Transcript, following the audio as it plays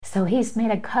So he's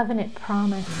made a covenant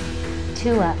promise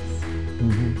to us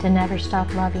to never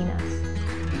stop loving us.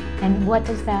 And what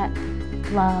does that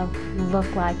love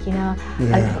look like?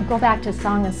 Go back to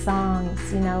Song of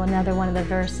Songs, another one of the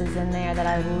verses in there that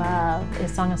I love is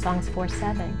Song of Songs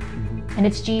 4:7. And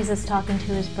it's Jesus talking to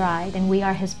his bride, and we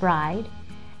are his bride.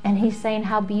 And he's saying,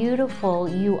 how beautiful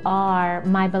you are,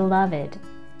 my beloved.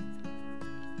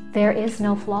 There is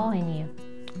no flaw in you.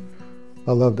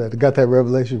 I love that. I got that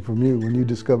revelation from you when you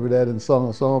discovered that in Song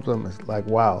of Songs. It's like,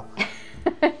 wow.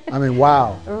 I mean,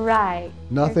 wow. Right.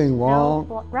 Nothing wrong.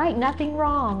 Right, nothing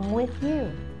wrong with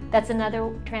you. That's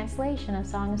another translation of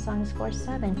Song of Songs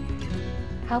 4:7.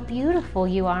 How beautiful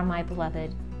you are, my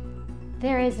beloved.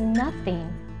 There is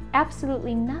nothing,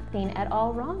 absolutely nothing at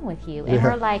all wrong with you. And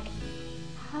we're like,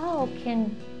 how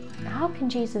can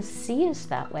Jesus see us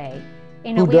that way?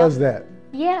 Who does that?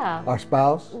 Yeah. Our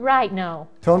spouse? Right, no.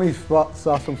 Tony saw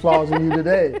some flaws in you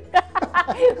today.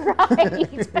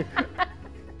 Right.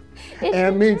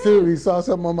 And me too. He saw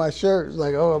something on my shirt. It's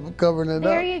like, oh, I'm covering it up.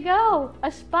 There you go.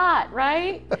 A spot,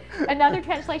 right? Another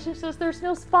translation says there's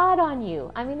no spot on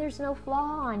you. I mean, there's no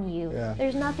flaw on you. Yeah.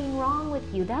 There's nothing wrong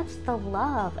with you. That's the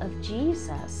love of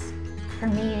Jesus for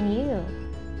me and you.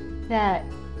 That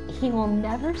he will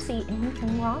never see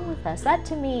anything wrong with us. That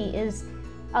to me is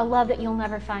a love that you'll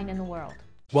never find in the world.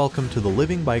 Welcome to the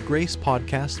Living by Grace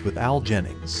podcast with Al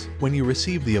Jennings. When you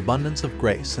receive the abundance of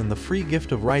grace and the free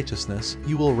gift of righteousness,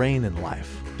 you will reign in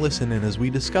life. Listen in as we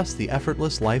discuss the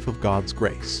effortless life of God's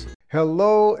grace.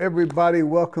 Hello, everybody.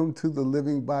 Welcome to the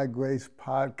Living by Grace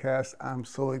podcast. I'm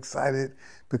so excited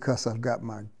because I've got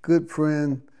my good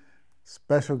friend,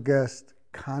 special guest,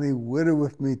 Connie Witter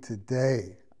with me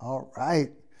today. All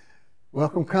right.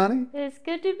 Welcome, Connie. It's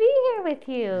good to be here with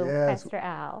you, Yes. Pastor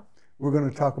Al. We're going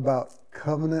to talk about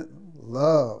covenant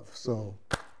love. So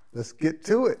let's get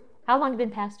to it. How long have you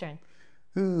been pastoring?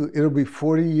 It'll be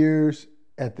 40 years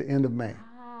at the end of May.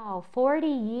 Wow, 40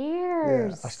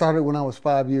 years. Yeah, I started when I was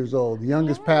 5 years old, the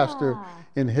youngest pastor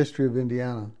in the history of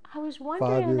Indiana. I was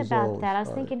wondering about that. I was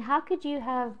thinking, how could you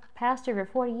have pastored for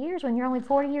 40 years when you're only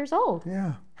 40 years old?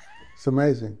 Yeah, it's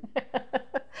amazing.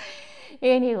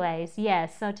 Anyways,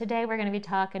 yes, so today we're going to be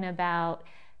talking about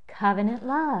covenant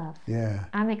love. Yeah.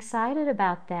 I'm excited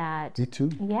about that. Me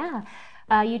too. Yeah.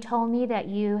 You told me that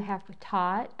you have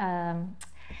taught a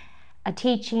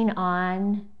teaching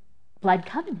on blood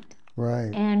covenant.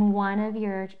 Right. And one of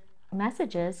your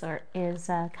messages is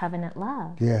covenant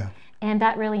love. Yeah. And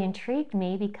that really intrigued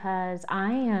me because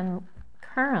I am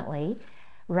currently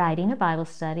writing a Bible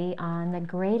study on the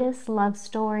greatest love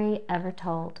story ever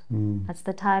told. That's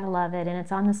the title of it, and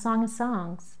it's on the Song of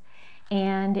Songs.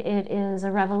 And it is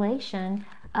a revelation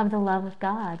of the love of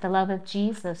God, the love of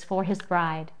Jesus for his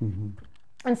bride.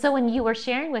 And so when you were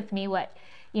sharing with me what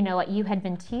you had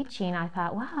been teaching, I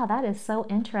thought, wow, that is so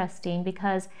interesting,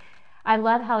 because I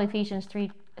love how Ephesians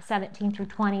 3:17 through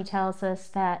 20 tells us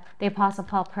that the Apostle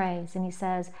Paul prays, and he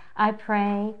says, I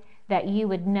pray that you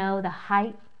would know the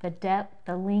height, the depth,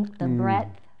 the length, the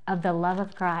breadth of the love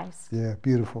of Christ. Yeah,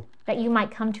 beautiful. That you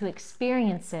might come to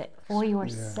experience it for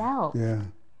yourself. Yeah.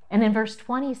 And then verse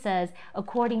 20 says,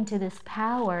 according to this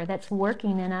power that's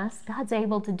working in us, God's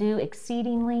able to do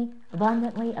exceedingly,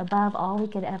 abundantly, above all we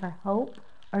could ever hope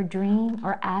or dream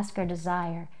or ask or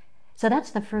desire. So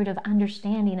that's the fruit of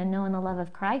understanding and knowing the love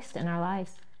of Christ in our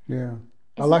lives. Yeah.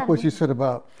 I like what you said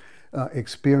about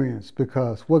experience,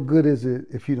 because what good is it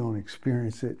if you don't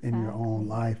experience it in your own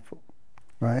life,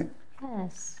 right?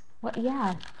 Yes. Well,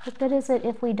 yeah. What good is it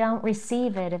if we don't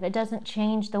receive it, if it doesn't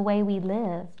change the way we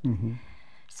live?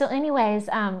 So anyways,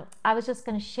 I was just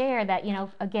going to share that,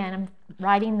 again, I'm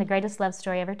writing the greatest love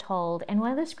story ever told, and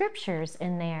one of the scriptures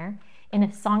in there, in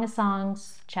a Song of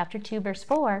Songs, chapter 2, verse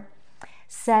 4,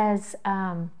 says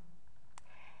that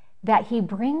he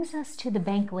brings us to the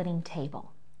banqueting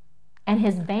table, and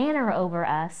his banner over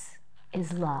us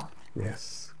is love.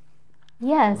 Yes.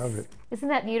 Yes. Love it. Isn't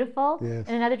that beautiful? Yes.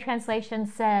 And another translation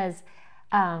says,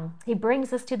 he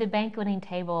brings us to the banqueting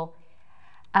table,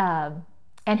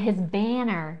 and his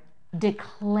banner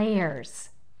declares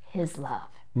his love.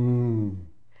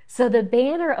 So the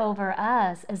banner over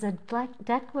us is a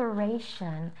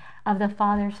declaration of the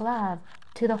Father's love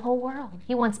to the whole world.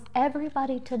 He wants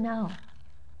everybody to know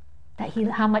that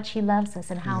how much he loves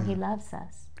us and how he loves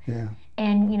us. Yeah.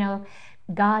 And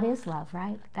God is love,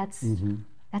 right? That's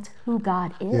who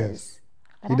God is. Yes.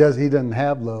 He doesn't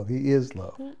have love. He is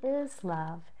love. He is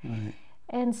love. Right.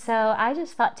 And so I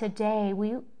just thought today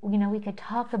we could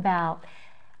talk about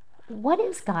what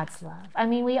is God's love? I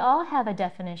mean, we all have a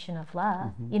definition of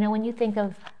love. You know, when you think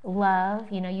of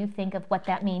love, you know, you think of what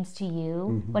that means to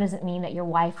you. What does it mean that your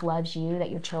wife loves you,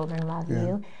 that your children love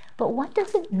you? But what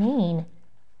does it mean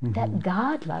that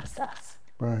God loves us?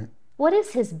 Right. What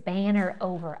is his banner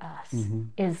over us?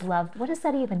 Is love. What does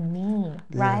that even mean,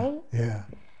 right? Yeah.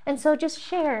 And so just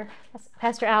share,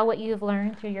 Pastor Al, what you've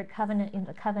learned through your covenant, in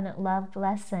the covenant love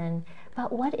lesson.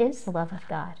 But what is the love of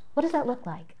God? What does that look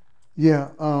like? Yeah.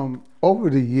 Over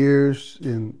the years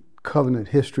in covenant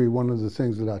history, one of the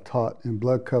things that I taught in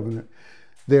blood covenant,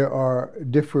 there are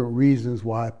different reasons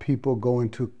why people go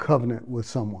into covenant with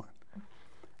someone.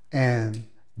 And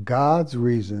God's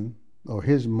reason or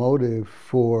his motive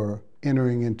for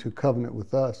entering into covenant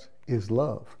with us is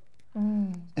love.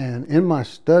 And in my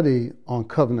study on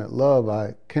covenant love,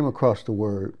 I came across the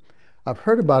word. I've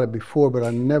heard about it before, but I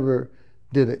never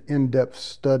did an in-depth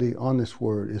study on this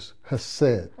word. It's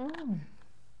hesed.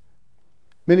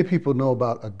 Many people know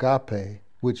about agape,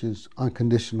 which is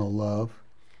unconditional love.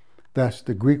 That's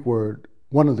the Greek word,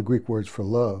 one of the Greek words for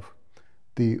love.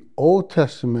 The Old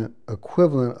Testament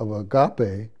equivalent of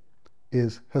agape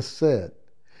is hesed.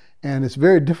 And it's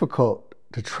very difficult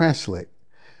to translate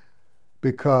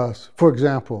because, for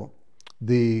example,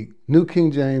 the New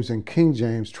King James and King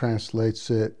James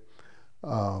translates it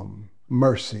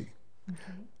mercy.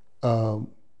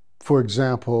 For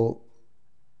example,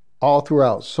 all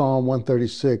throughout Psalm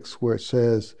 136, where it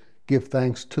says, give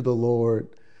thanks to the Lord,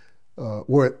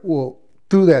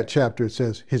 through that chapter it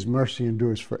says, his mercy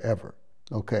endures forever.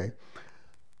 Okay.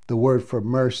 The word for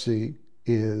mercy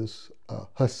is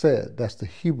hesed. That's the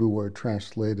Hebrew word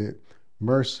translated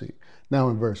mercy. Now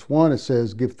in verse 1 it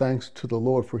says, give thanks to the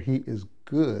Lord for he is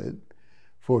good,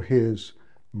 for his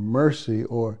mercy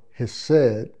or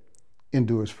hesed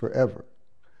endures forever.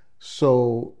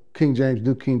 So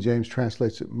New King James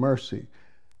translates it mercy.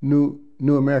 New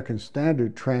American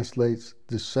Standard translates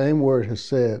the same word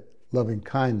hesed, loving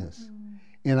kindness.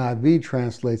 NIV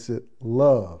translates it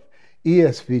love.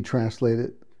 ESV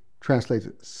translates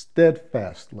it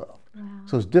steadfast love.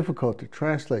 So it's difficult to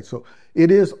translate. So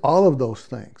it is all of those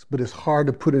things, but it's hard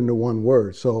to put into one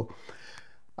word. So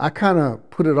I kind of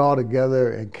put it all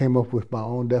together and came up with my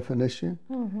own definition.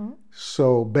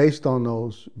 So based on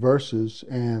those verses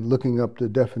and looking up the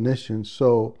definition,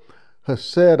 so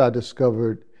hesed, I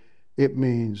discovered it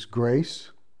means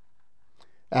grace.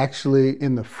 Actually,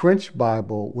 in the French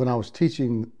Bible, when I was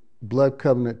teaching blood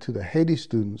covenant to the Haiti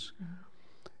students,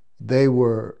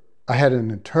 I had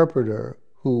an interpreter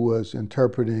who was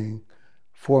interpreting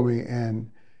for me, and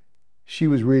she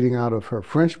was reading out of her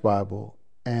French Bible,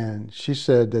 and she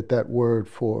said that word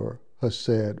for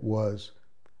hesed was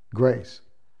grace.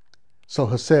 So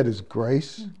hesed is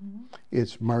grace,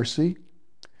 it's mercy,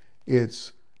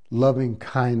 it's loving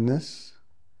kindness,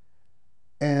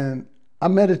 and I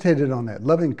meditated on that.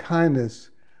 Loving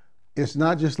kindness, it's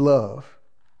not just love.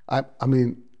 I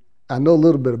mean, I know a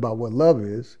little bit about what love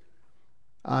is.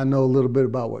 I know a little bit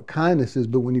about what kindness is,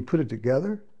 but when you put it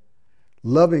together,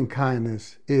 loving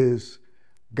kindness is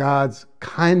God's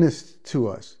kindness to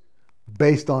us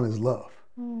based on his love.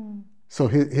 So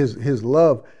his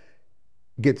love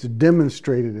gets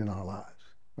demonstrated in our lives,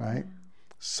 right?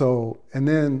 So, and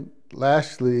then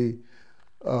lastly,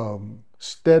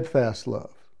 steadfast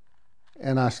love.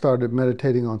 And I started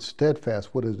meditating on steadfast.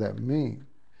 What does that mean?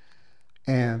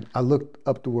 And I looked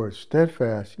up the word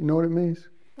steadfast. You know what it means?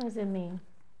 What does it mean?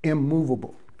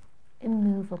 Immovable.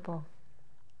 Immovable.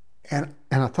 And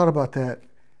I thought about that,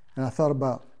 and I thought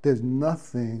about there's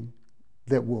nothing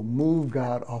that will move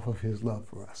God off of his love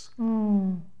for us.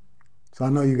 So I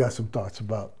know you got some thoughts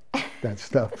about that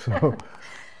stuff. So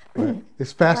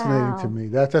it's fascinating to me.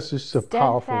 That's just a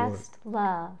powerful word. Steadfast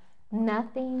love.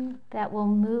 Nothing that will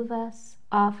move us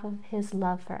off of his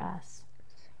love for us.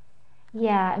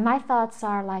 Yeah, and my thoughts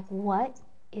are like, what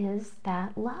is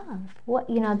that love? What,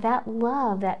 that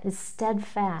love that is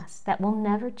steadfast, that will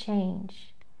never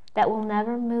change, that will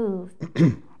never move.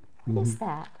 What is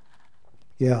that?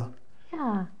 Yeah.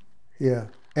 Yeah. Yeah.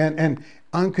 And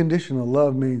unconditional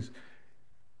love means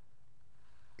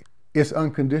it's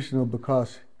unconditional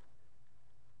because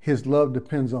his love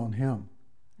depends on him.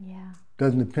 Yeah.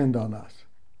 Doesn't depend on us.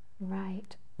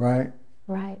 Right. Right?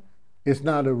 Right. It's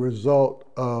not a result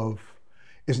of,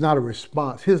 it's not a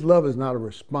response. His love is not a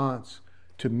response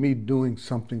to me doing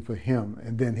something for him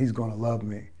and then he's going to love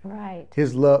me. Right.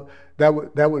 His love, that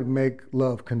would make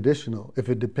love conditional if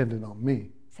it depended on me.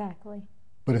 Exactly.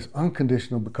 But it's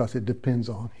unconditional because it depends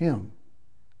on him.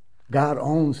 God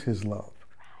owns his love.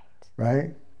 Right.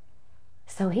 Right?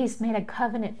 So he's made a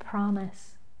covenant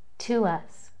promise to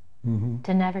us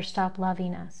to never stop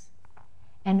loving us.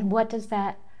 And what does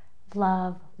that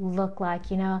love look like?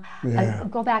 Yeah.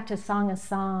 Go back to Song of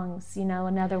Songs.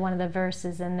 Another one of the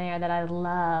verses in there that I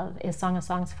love is Song of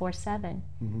Songs 4:7.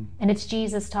 And it's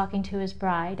Jesus talking to his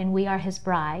bride, and we are his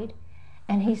bride.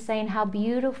 And he's saying, how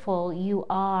beautiful you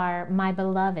are, my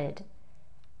beloved.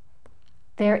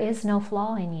 There is no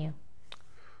flaw in you.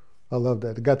 I love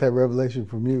that. I got that revelation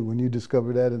from you when you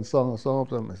discovered that in Song of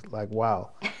Songs. I'm like, wow.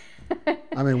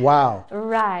 I mean, wow.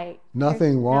 Right.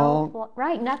 Nothing wrong.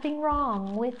 Right, nothing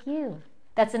wrong with you.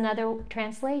 That's another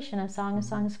translation of Song of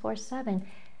Songs 4:7.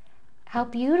 How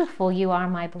beautiful you are,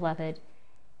 my beloved.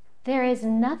 There is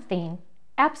nothing,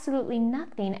 absolutely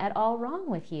nothing at all wrong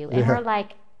with you. And we're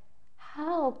like,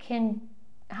 how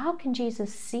can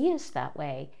Jesus see us that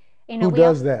way? Who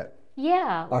does that?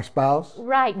 Yeah. Our spouse?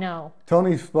 Right, no.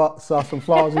 Tony saw some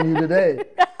flaws in you today.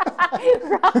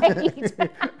 Right.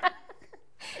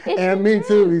 And me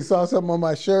too. He saw something on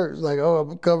my shirt. It's like, oh,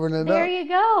 I'm covering it up. There you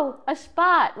go. A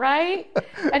spot, right?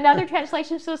 Another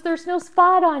translation says there's no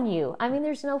spot on you. I mean,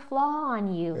 there's no flaw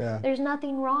on you. Yeah. There's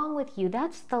nothing wrong with you.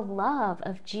 That's the love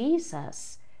of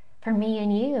Jesus for me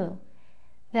and you,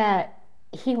 that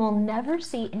he will never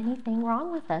see anything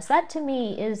wrong with us. That to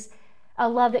me is a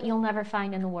love that you'll never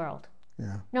find in the world.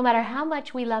 Yeah. No matter how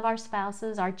much we love our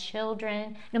spouses, our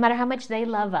children, no matter how much they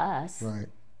love us, Right.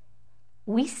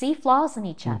 we see flaws in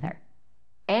each other.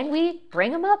 And we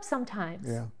bring them up sometimes.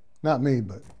 Yeah. Not me,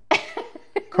 but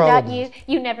Carla. Not you.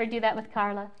 You never do that with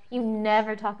Carla. You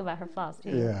never talk about her flaws, do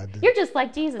you? Yeah, I do. You're just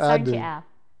like Jesus, aren't you, do. Al?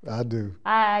 I do.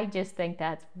 I just think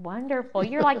that's wonderful.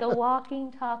 You're like a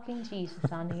walking, talking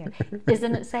Jesus on the earth.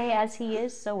 Doesn't it say, as he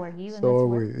is, so are you? So are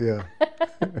we, yeah.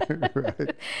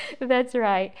 Right. That's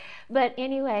right. But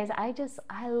anyways,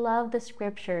 I love the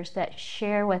scriptures that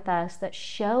share with us, that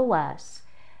show us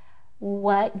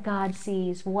what God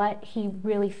sees, what he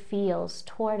really feels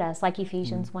toward us. Like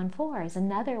Ephesians 1:4 is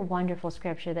another wonderful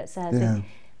scripture that says, Yeah.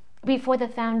 before the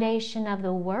foundation of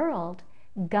the world,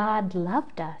 God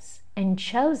loved us and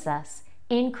chose us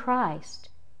in Christ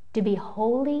to be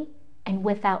holy and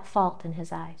without fault in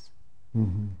his eyes.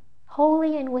 Mm-hmm.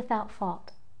 Holy and without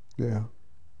fault. Yeah.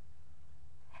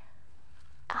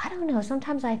 I don't know,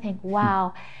 sometimes I think,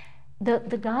 wow,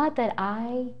 the God that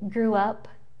I grew up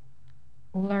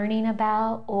learning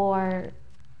about, or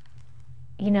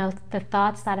the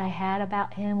thoughts that I had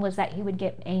about him was that he would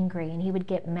get angry and he would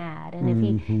get mad, and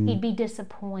if he'd be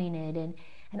disappointed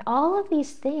and all of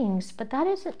these things, but that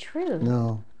isn't true.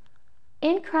 No.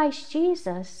 In Christ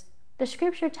Jesus, the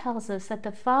scripture tells us that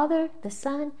the Father, the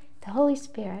Son, the Holy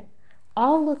Spirit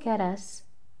all look at us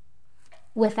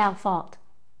without fault.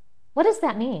 What does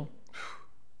that mean?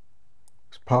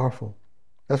 It's powerful.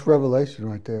 That's revelation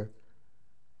right there.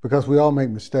 Because we all make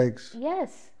mistakes.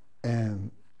 Yes.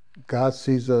 And God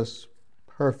sees us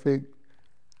perfect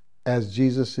as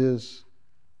Jesus is,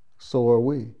 so are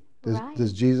we.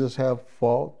 Does Jesus have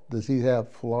fault? Does he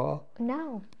have flaw?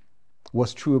 No.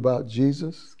 What's true about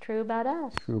Jesus? It's true about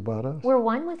us. True about us. We're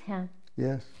one with him.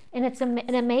 Yes. And it's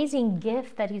an amazing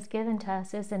gift that he's given to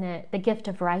us, isn't it? The gift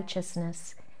of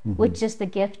righteousness, which is the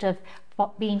gift of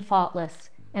being faultless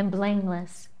and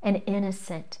blameless and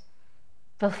innocent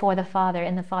before the Father,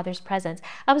 in the Father's presence.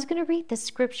 I was going to read this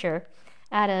scripture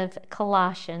out of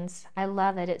Colossians. I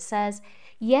love it. It says,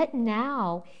 "Yet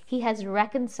now he has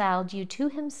reconciled you to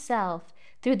himself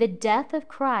through the death of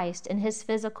Christ in his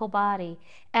physical body.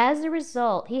 As a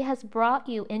result, he has brought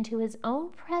you into his own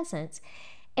presence,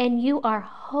 and you are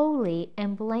holy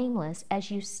and blameless as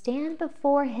you stand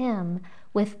before him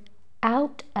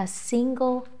without a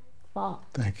single fault."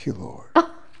 Thank you, Lord.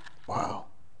 Wow.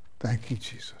 Thank you,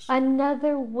 Jesus.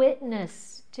 Another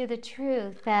witness to the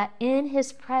truth that in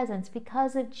his presence,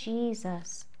 because of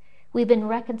Jesus, we've been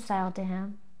reconciled to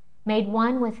him, made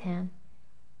one with him,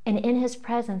 and in his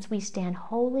presence we stand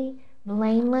holy,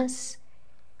 blameless,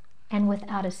 and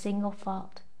without a single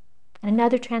fault. And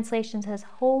another translation says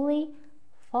holy,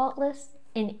 faultless,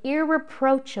 and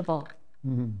irreproachable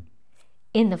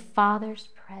in the Father's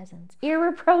presence.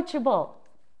 Irreproachable.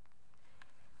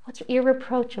 What's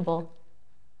irreproachable?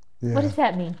 Yeah. What does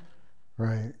that mean?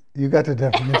 Right. You got the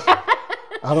definition.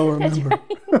 I don't remember.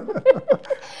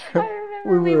 I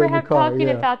remember we were in the car, talking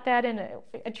yeah. about that in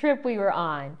a trip we were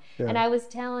on. Yeah. And I was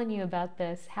telling you about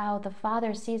this, how the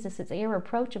Father sees us as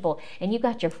irreproachable. And you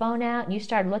got your phone out and you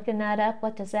started looking that up.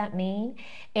 What does that mean?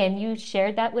 And you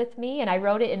shared that with me, and I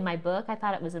wrote it in my book. I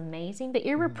thought it was amazing. But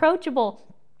irreproachable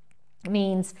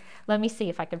means, let me see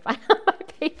if I can find my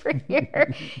paper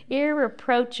here.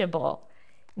 Irreproachable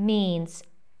means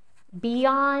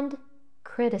beyond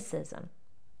criticism,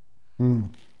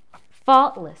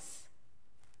 faultless,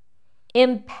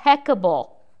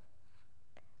 impeccable,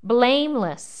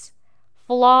 blameless,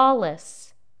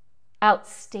 flawless,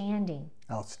 outstanding,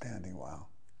 Outstanding. Wow.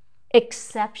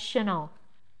 exceptional.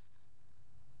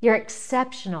 You're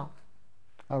exceptional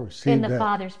I in received the that.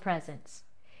 Father's presence.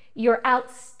 You're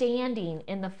outstanding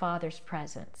in the Father's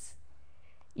presence.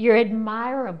 You're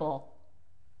admirable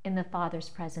in the Father's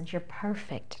presence. You're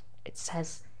perfect. It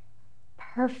says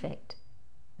perfect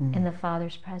in the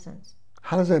Father's presence.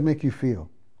 How does that make you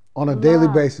feel on a daily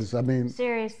Loved. basis? I mean,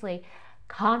 Seriously,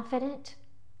 confident,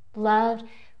 loved.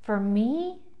 For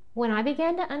me, when I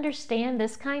began to understand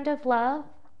this kind of love,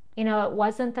 you know, it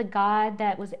wasn't the God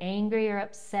that was angry or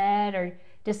upset or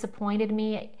disappointed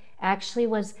me. It actually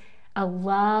was a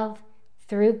love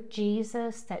through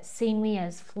Jesus that seen me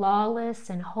as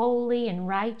flawless and holy and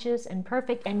righteous and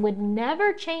perfect and would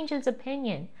never change his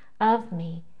opinion of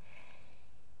me.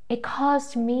 It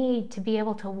caused me to be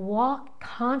able to walk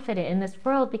confident in this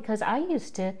world because I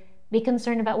used to be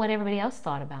concerned about what everybody else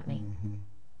thought about me.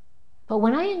 But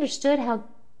when I understood how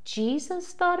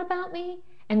Jesus thought about me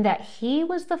and that he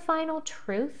was the final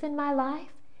truth in my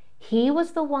life, he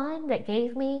was the one that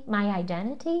gave me my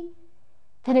identity,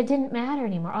 then it didn't matter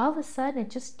anymore. All of a sudden, it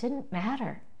just didn't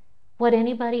matter what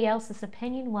anybody else's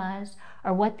opinion was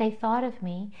or what they thought of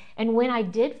me. And when I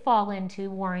did fall into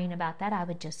worrying about that, I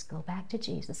would just go back to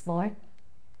Jesus. Lord,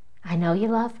 I know you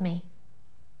love me.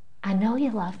 I know you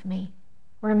love me.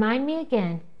 Remind me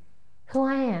again who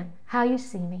I am, how you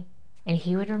see me. And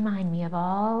he would remind me of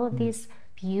all of these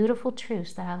beautiful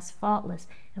truths, that I was faultless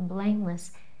and blameless,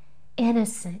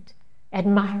 innocent,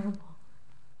 admirable,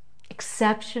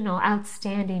 exceptional,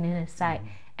 outstanding in his sight,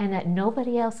 and that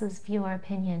nobody else's view or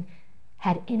opinion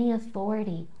had any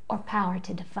authority or power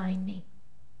to define me.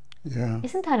 yeah,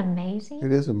 Isn't that amazing?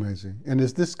 it is amazing. And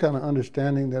it's this kind of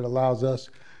understanding that allows us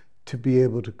to be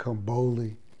able to come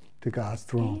boldly to God's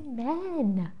throne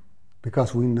Amen.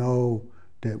 because we know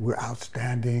that we're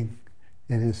outstanding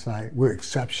in his sight. We're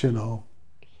exceptional.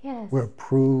 Yes. We're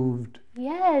approved.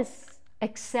 Yes.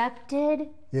 Accepted.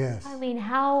 Yes, I mean,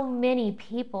 how many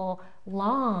people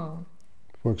long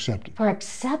we're accepted. for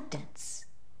acceptance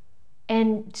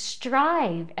and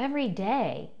strive every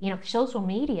day? You know, social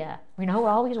media, you know, we're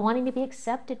always wanting to be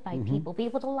accepted by people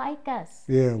to like us.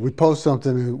 Yeah, we post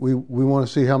something and we want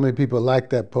to see how many people like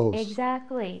that post.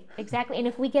 Exactly. And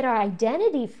if we get our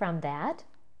identity from that,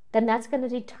 then that's going to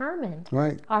determine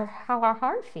Right. how our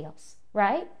heart feels,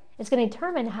 right? It's going to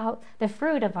determine how the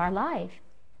fruit of our life.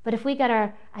 But if we get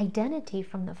our identity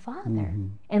from the Father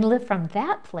and live from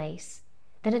that place,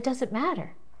 then it doesn't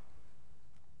matter.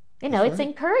 You know, That's it's right.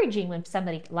 encouraging when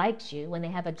somebody likes you, when they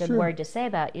have a good Sure. word to say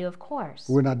about you, of course.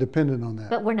 We're not dependent on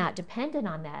that. But we're not dependent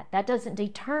on that. That doesn't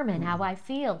determine how I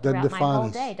feel Doesn't throughout my whole define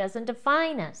us. day. It doesn't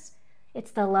define us.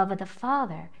 It's the love of the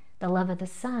Father, the love of the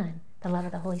Son, the love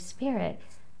of the Holy Spirit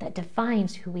that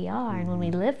defines who we are. And when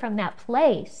we live from that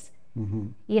place,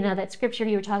 you know, that scripture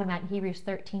you were talking about in Hebrews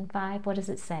 13:5, what does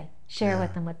it say? Share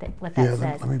with them what that Yeah,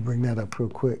 says. let me bring that up real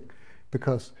quick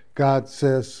because God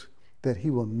says that he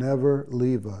will never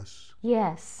leave us.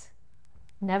 Yes.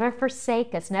 Never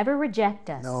forsake us, never reject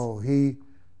us. No,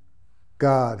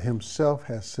 God himself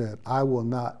has said, I will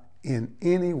not in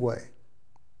any way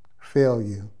fail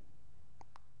you,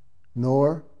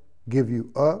 nor give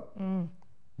you up,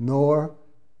 nor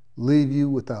leave you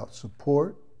without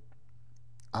support.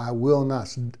 I will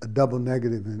not, a double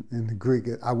negative in the Greek,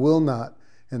 I will not,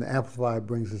 and the Amplified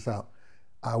brings this out.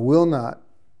 I will not,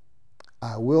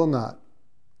 I will not,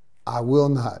 I will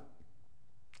not,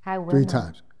 I will three not.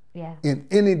 times, Yeah. in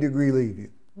any degree leave you,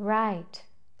 Right.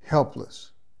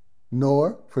 helpless,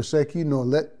 nor forsake you, nor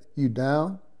let you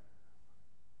down,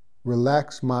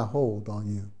 relax my hold on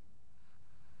you.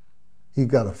 He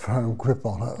got a firm grip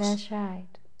on us, That's right.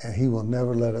 and he will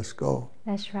never let us go.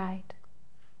 That's right.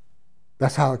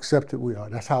 That's how accepted we are.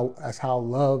 That's how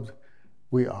loved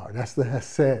we are. That's the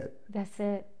Hesed. That's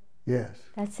it. Yes.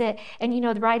 That's it. And you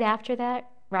know, right after that,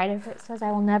 right after it says,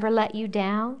 I will never let you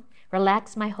down,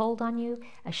 relax my hold on you,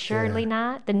 assuredly Yeah.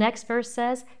 not. The next verse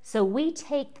says, so we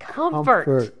take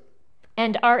comfort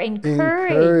and are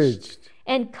encouraged Encouraged.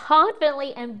 and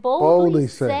confidently and Boldly boldly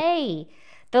say, say,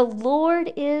 the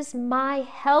Lord is my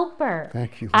helper.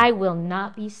 Thank you. I will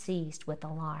not be seized with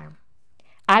alarm.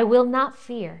 I will not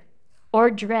fear or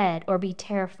dread or be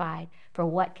terrified, for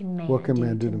what can man,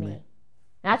 do to me?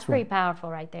 That's pretty powerful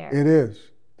right there. It is.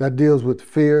 That deals with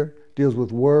fear, deals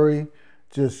with worry,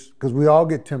 just because we all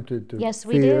get tempted to Yes,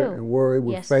 we fear do. and worry.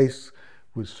 We're Yes. faced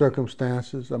with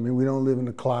circumstances. I mean, we don't live in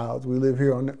the clouds. We live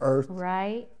here on the earth,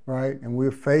 Right? right? And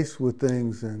we're faced with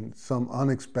things and some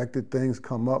unexpected things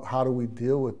come up. How do we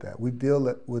deal with that? We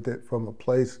deal with it from a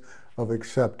place of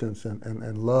acceptance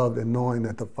and love, and knowing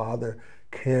that the Father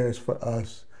cares for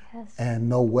us. Yes. And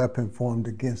no weapon formed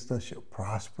against us shall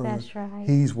prosper. That's right.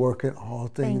 He's working all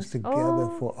things together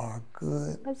for our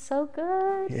good. That's so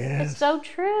good. Yes. It's so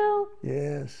true.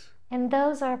 Yes. And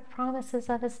those are promises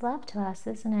of his love to us,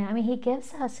 isn't it? I mean, he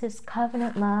gives us his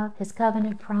covenant love, his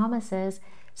covenant promises,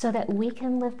 so that we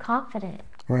can live confident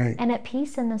Right. and at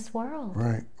peace in this world.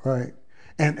 Right, right.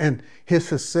 And his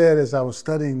has said, as I was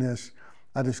studying this,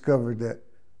 I discovered that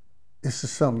it's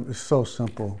so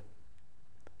simple.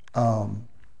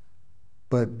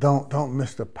 But don't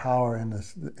miss the power in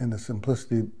the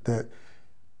simplicity that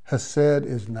Hesed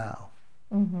is now.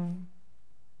 Mm-hmm.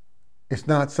 It's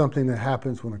not something that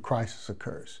happens when a crisis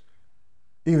occurs,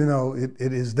 even though it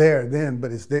is there then,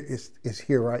 but it's there, it's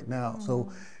here right now. Mm-hmm.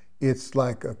 So it's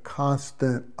like a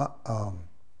constant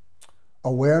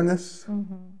awareness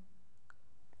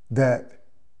that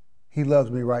he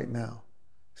loves me right now.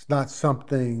 It's not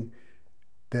something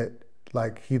that,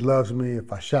 like, he loves me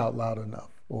if I shout loud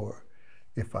enough, or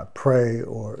if I pray,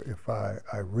 or if I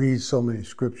read so many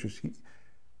scriptures.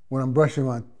 When I'm brushing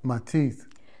my teeth,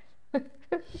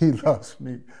 he loves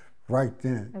me right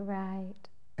then. Right.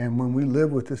 And when we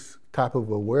live with this type of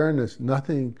awareness,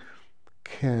 nothing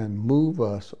can move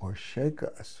us or shake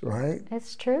us, right?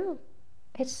 It's true.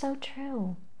 It's so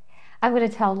true. I'm going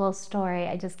to tell a little story.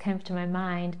 It just came to my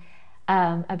mind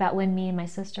about when me and my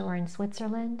sister were in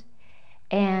Switzerland.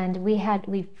 And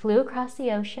we flew across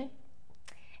the ocean.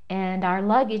 And our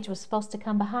luggage was supposed to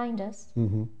come behind us.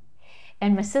 Mm-hmm.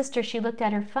 And my sister, she looked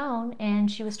at her phone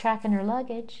and she was tracking her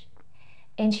luggage.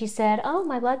 And she said, "Oh,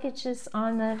 my luggage is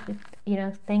on the,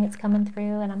 thing that's coming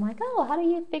through." And I'm like, "Oh, how do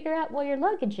you figure out where your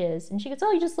luggage is?" And she goes,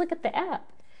 "Oh, you just look at the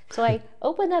app." So I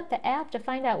opened up the app to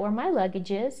find out where my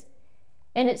luggage is.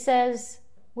 And it says,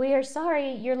 "We are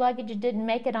sorry, your luggage didn't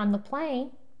make it on the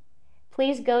plane.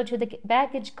 Please go to the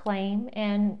baggage claim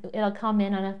and it'll come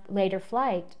in on a later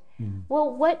flight." Well,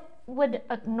 what would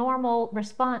a normal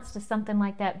response to something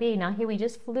like that be? Now, here we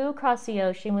just flew across the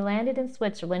ocean. We landed in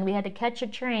Switzerland. We had to catch a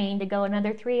train to go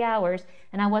another 3 hours,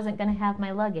 and I wasn't going to have my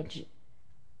luggage.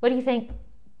 What do you think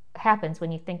happens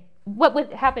when you think, what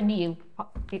would happen to you?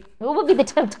 What would be the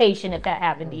temptation if that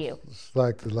happened to you? It's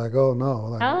like oh no,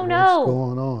 like, oh what's no,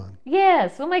 going on?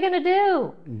 Yes, what am I going to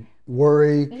do?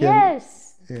 Worry.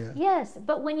 Yes, yeah. Yes,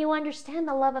 but when you understand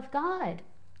the love of God,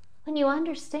 when you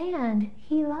understand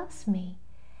he loves me.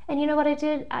 And you know what I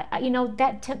did?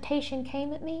 That temptation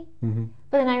came at me. Mm-hmm.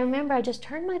 But then I remember I just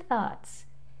turned my thoughts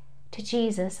to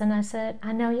Jesus and I said,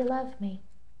 "I know you love me.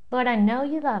 Lord, I know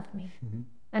you love me. Mm-hmm.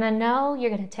 And I know you're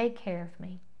going to take care of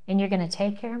me. And you're going to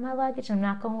take care of my luggage. I'm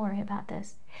not going to worry about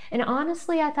this." And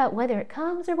honestly, I thought whether it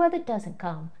comes or whether it doesn't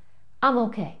come, I'm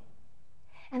okay.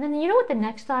 And then you know what the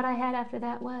next thought I had after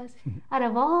that was? Out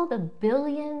of all the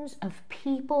billions of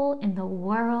people in the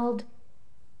world,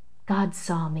 God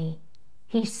saw me.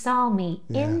 He saw me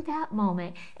in that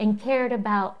moment and cared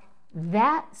about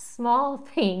that small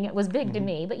thing. It was big to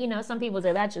me, but some people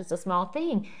say that's just a small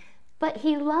thing. But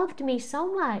he loved me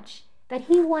so much that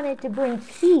he wanted to bring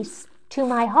peace to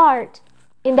my heart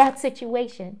in that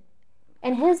situation.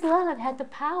 And his love had the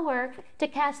power to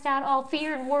cast out all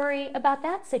fear and worry about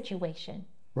that situation.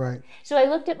 Right. So I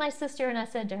looked at my sister and I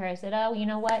said to her, "Oh, you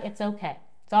know what? It's okay.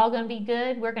 It's all going to be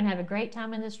good. We're going to have a great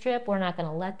time on this trip. We're not going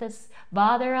to let this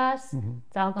bother us. Mm-hmm.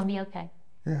 It's all going to be okay."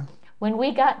 Yeah. When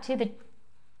we got to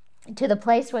the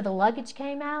place where the luggage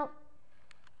came out,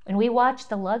 and we watched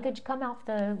the luggage come off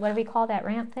the, what do we call that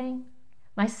ramp thing?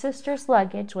 My sister's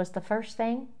luggage was the first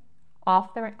thing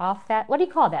off that, what do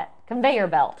you call that? Conveyor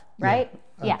belt, right?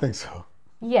 Yeah. I think so.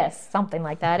 Yes, something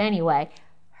like that. Anyway,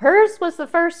 hers was the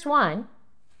first one,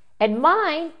 and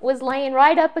mine was laying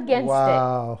right up against it.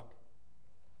 Wow.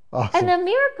 Awesome. And the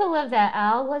miracle of that,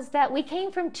 Al, was that we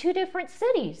came from two different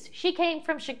cities. She came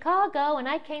from Chicago and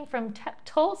I came from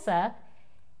Tulsa.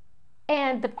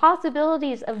 And the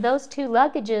possibilities of those two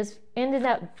luggages ended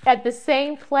up at the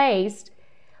same place.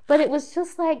 But it was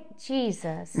just like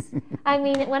Jesus. I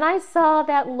mean, when I saw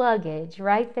that luggage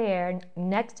right there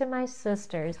next to my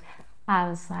sister's, I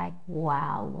was like,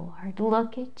 "Wow, Lord,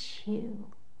 look at you.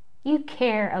 You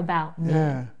care about me."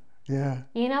 Yeah.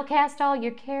 Yeah. Cast all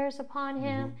your cares upon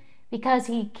him because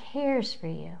he cares for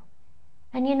you.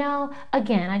 And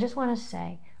again, I just want to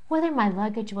say, whether my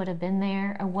luggage would have been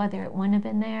there or whether it wouldn't have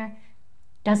been there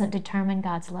doesn't determine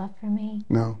God's love for me.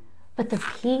 No. But the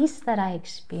peace that I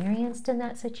experienced in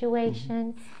that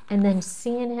situation, and then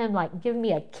seeing him like give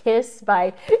me a kiss it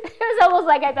was almost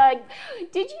like I thought,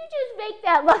 did you just make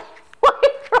that luggage fly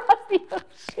across the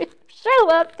ocean? Show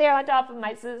up there on top of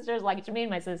my sister's luggage. Me and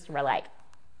my sister were like,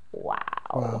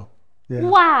 wow. Yeah.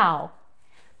 Wow.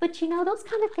 But those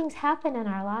kind of things happen in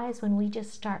our lives when we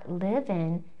just start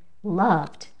living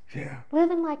loved. Yeah.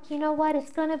 Living like, what,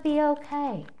 it's going to be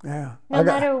okay. Yeah. No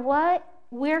matter what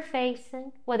we're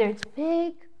facing, whether it's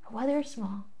big or whether it's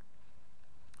small,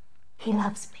 He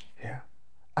loves me. Yeah.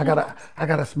 I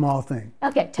got a small thing.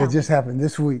 Okay, tell me. That just happened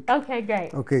this week. Okay,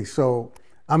 great. Okay, so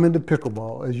I'm into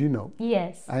pickleball, as you know.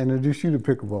 Yes. I introduced you to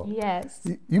pickleball. Yes.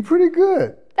 You're pretty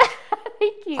good.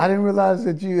 Thank you. I didn't realize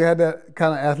that you had that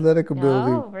kind of athletic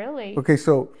ability. Oh, really? Okay,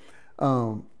 so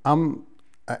I'm an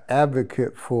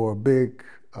advocate for a big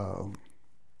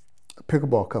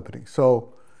pickleball company.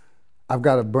 So I've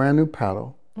got a brand new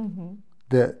paddle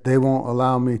that they won't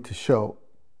allow me to show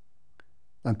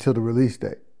until the release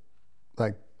date.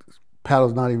 Like,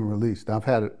 paddle's not even released. I've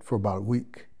had it for about a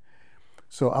week.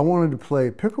 So I wanted to play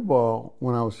pickleball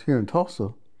when I was here in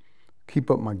Tulsa,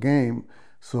 keep up my game.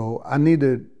 So I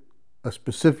needed a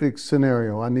specific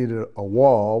scenario. I needed a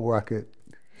wall where I could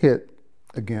hit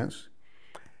against.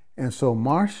 And so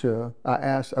Marcia,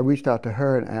 I reached out to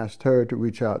her and asked her to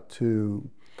reach out to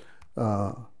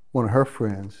one of her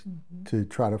friends to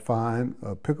try to find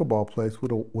a pickleball place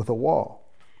with a wall.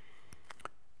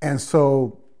 And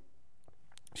so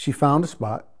she found a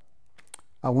spot.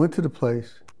 I went to the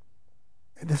place,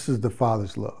 and this is the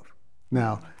Father's love.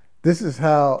 Now, this is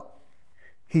how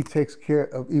He takes care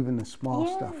of even the small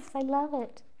stuff. Yes, I love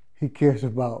it. He cares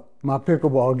about my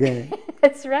pickleball game.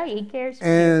 That's right, He cares for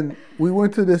you. And we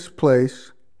went to this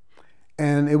place,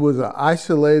 and it was an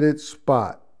isolated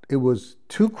spot. It was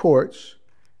 2 courts,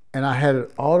 and I had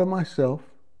it all to myself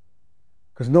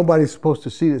because nobody's supposed to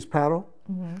see this paddle.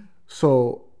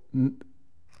 So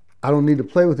I don't need to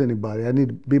play with anybody. I need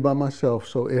to be by myself.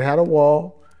 So it had a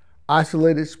wall,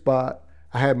 isolated spot.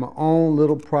 I had my own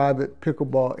little private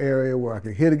pickleball area where I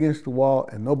could hit against the wall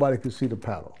and nobody could see the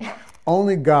paddle.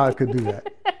 Only God could do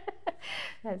that.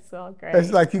 That's so great.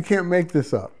 It's like you can't make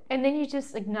this up. And then you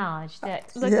just acknowledge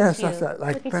that. Look Yes, at you. I said,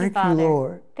 like, Look at thank you, Father.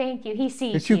 Lord. Thank you. He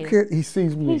sees That you. He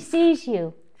sees me. He sees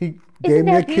you. He Isn't gave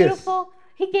me a that kiss. beautiful?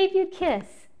 He gave you a kiss.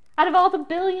 Out of all the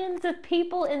billions of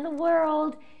people in the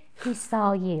world, He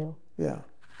saw you. Yeah.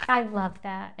 I love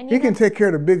that. And He can take care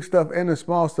of the big stuff and the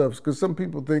small stuff, because some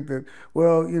people think that,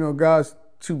 well, God's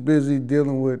too busy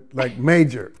dealing with like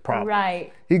major problems.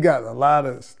 Right. He got a lot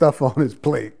of stuff on his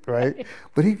plate, right?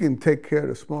 But He can take care of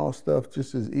the small stuff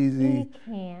just as easy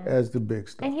as the big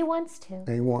stuff. And He wants to. And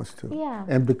He wants to. Yeah.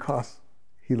 And because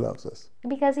He loves us.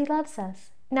 Because He loves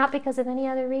us. Not because of any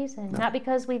other reason. No. Not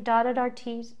because we've dotted our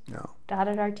T's. No.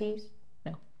 Dotted our T's.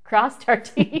 No. Crossed our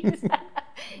T's.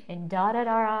 And dotted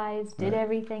our I's. Did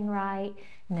everything right.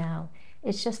 No.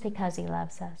 It's just because He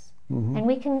loves us.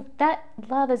 And that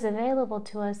love is available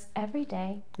to us every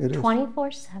day. It is.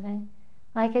 24/7.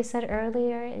 Like I said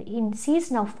earlier, He sees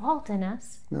no fault in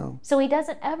us. No. So He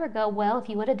doesn't ever go, well, if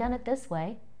you would have done it this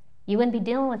way, you wouldn't be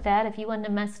dealing with that if you wouldn't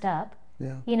have messed up.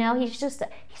 Yeah.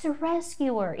 He's a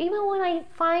rescuer. Even when I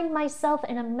find myself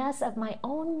in a mess of my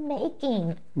own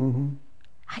making,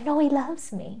 I know He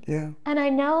loves me. Yeah. And I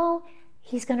know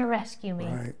He's going to rescue me.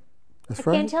 Right. That's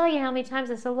I right. can't tell you how many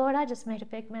times I said, Lord, I just made a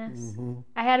big mess.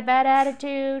 I had a bad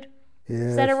attitude.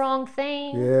 Yes. Said a wrong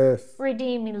thing. Yes.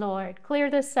 Redeem me, Lord. Clear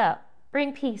this up.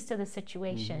 Bring peace to the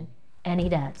situation. And He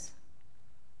does.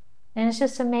 And it's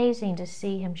just amazing to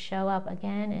see Him show up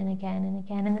again and again and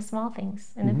again in the small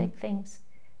things and the big things.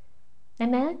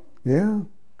 Amen? Yeah.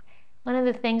 One of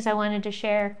the things I wanted to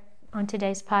share on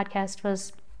today's podcast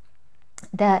was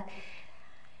that,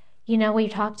 we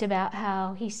talked about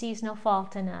how He sees no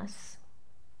fault in us.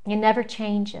 He never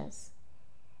changes.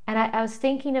 And I was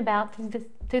thinking about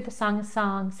through the Song of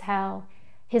Songs how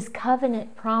His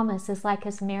covenant promise is like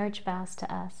His marriage vows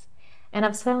to us. And I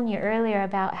was telling you earlier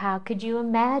about how, could you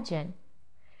imagine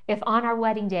if on our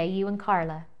wedding day, you and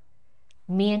Carla,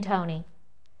 me and Tony,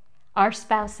 our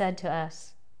spouse said to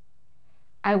us,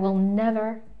 I will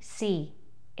never see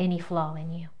any flaw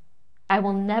in you. I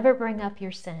will never bring up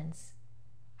your sins.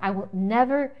 I will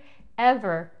never,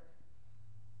 ever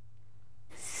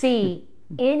see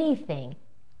anything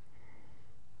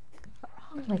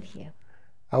wrong with you.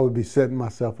 I would be setting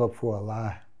myself up for a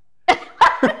lie.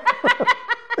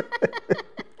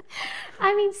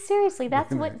 I mean, seriously,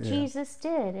 that's what Jesus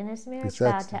did in His marriage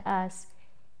vow to us.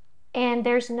 And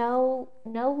there's no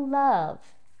love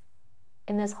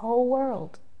in this whole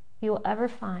world you will ever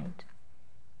find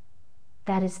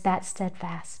that is that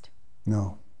steadfast.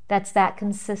 No. That's that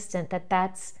consistent,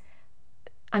 that's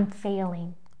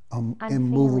unfailing.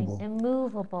 Immovable.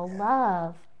 Immovable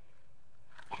love.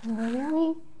 And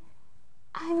really,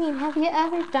 I mean, have you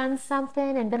ever done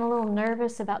something and been a little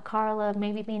nervous about Carla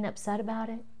maybe being upset about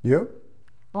it? Yep.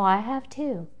 Well, I have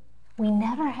too. We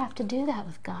never have to do that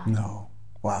with God. No.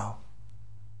 Wow.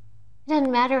 It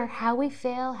doesn't matter how we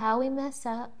fail, how we mess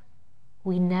up.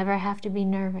 We never have to be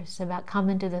nervous about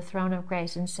coming to the throne of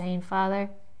grace and saying, Father,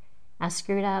 I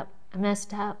screwed up, I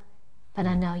messed up, but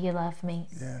I know you love me.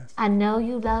 Yes. I know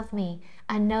you love me.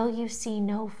 I know you see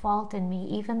no fault in me,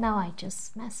 even though I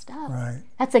just messed up. Right.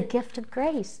 That's a gift of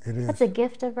grace. It is. That's a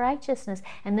gift of righteousness.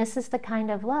 And this is the kind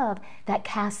of love that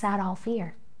casts out all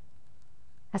fear.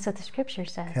 That's what the scripture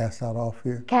says. Cast out all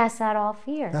fear. Cast out all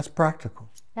fear. That's practical.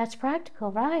 That's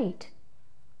practical, right?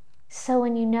 So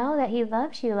when you know that he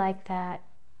loves you like that,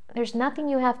 there's nothing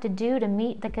you have to do to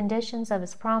meet the conditions of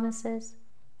his promises.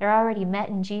 They're already met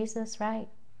in Jesus, right?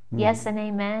 Yes and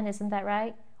amen, isn't that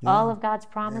right? Yeah. All of God's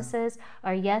promises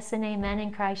are yes and amen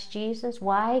in Christ Jesus.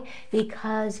 Why?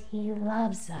 Because he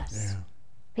loves us. Yeah.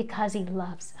 Because he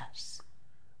loves us.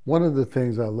 One of the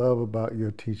things I love about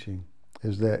your teaching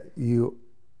is that you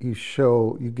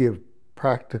give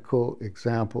practical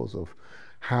examples of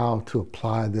how to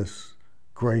apply this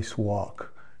grace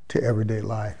walk to everyday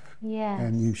life. Yes.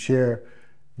 And you share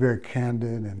very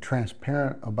candid and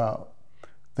transparent about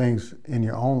things in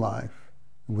your own life,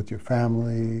 with your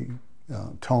family,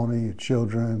 Tony, your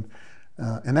children,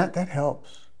 and that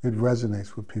helps. It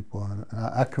resonates with people, and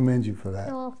I commend you for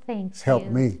that. Well, thank you. It's helped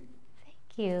me.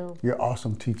 Thank you. You're an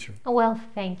awesome teacher. Well,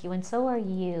 thank you, and so are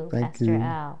you, Thank Pastor you.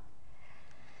 Al.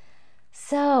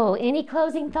 So, any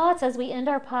closing thoughts as we end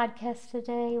our podcast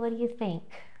today? What do you think?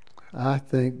 I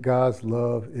think God's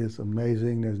love is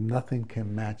amazing. There's nothing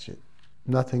can match it.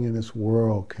 Nothing in this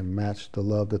world can match the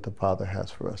love that the Father has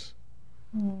for us.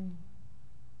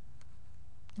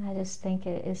 I just think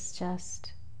it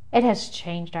has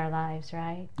changed our lives,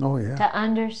 right? Oh, yeah. To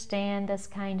understand this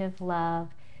kind of love,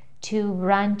 to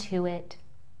run to it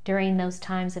during those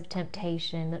times of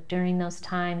temptation, during those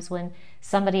times when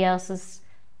somebody else is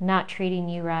not treating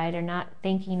you right or not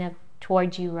thinking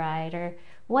towards you right, or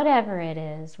whatever it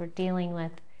is, we're dealing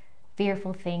with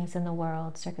fearful things in the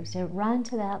world, circumstance. Run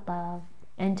to that love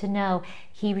and to know,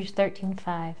 Hebrews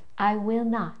 13:5, I will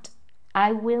not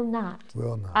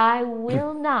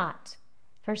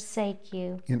forsake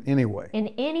you in any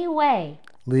way.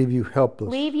 Leave you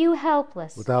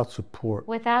helpless. Without support.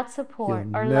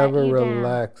 He'll or never let you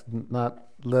relax, down. not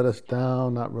let us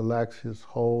down, not relax his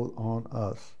hold on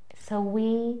us. So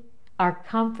we are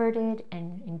comforted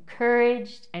and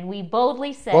encouraged, and we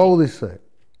boldly say,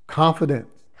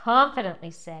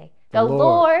 confidently say, the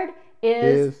Lord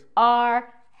is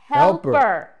our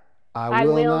helper. I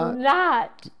will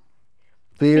not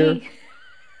fear. Be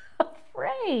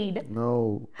afraid.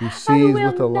 No, be seized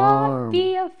with alarm. I will not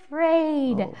be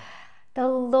afraid. Oh. The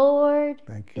Lord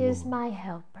is Lord. my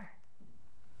helper.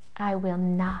 I will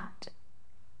not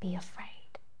be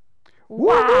afraid.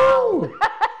 Wow!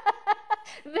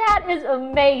 That is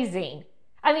amazing.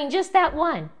 I mean, just that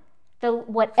one.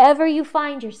 Whatever you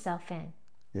find yourself in,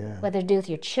 whether to do with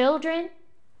your children,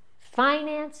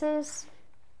 finances,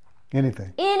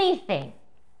 anything.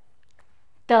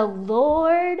 The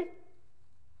Lord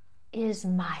is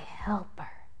my helper.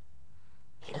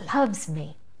 He loves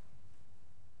me.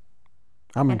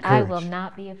 I'm and encouraged. I will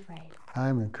not be afraid.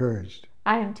 I'm encouraged.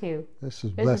 I am too. This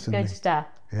is blessing me. This is good stuff.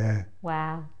 Yeah.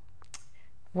 Wow.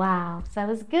 So it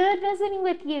was good visiting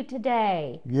with you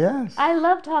today. Yes. I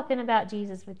love talking about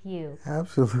Jesus with you.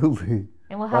 Absolutely.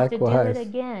 And we'll have to do it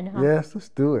again, huh? Yes, let's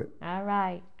do it. All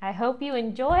right. I hope you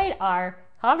enjoyed our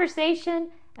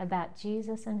conversation about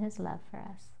Jesus and his love for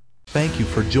us. Thank you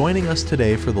for joining us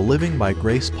today for the Living by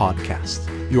Grace podcast.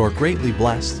 You are greatly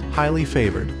blessed, highly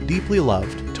favored, deeply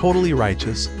loved, totally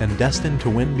righteous, and destined to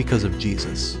win because of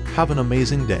Jesus. Have an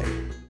amazing day.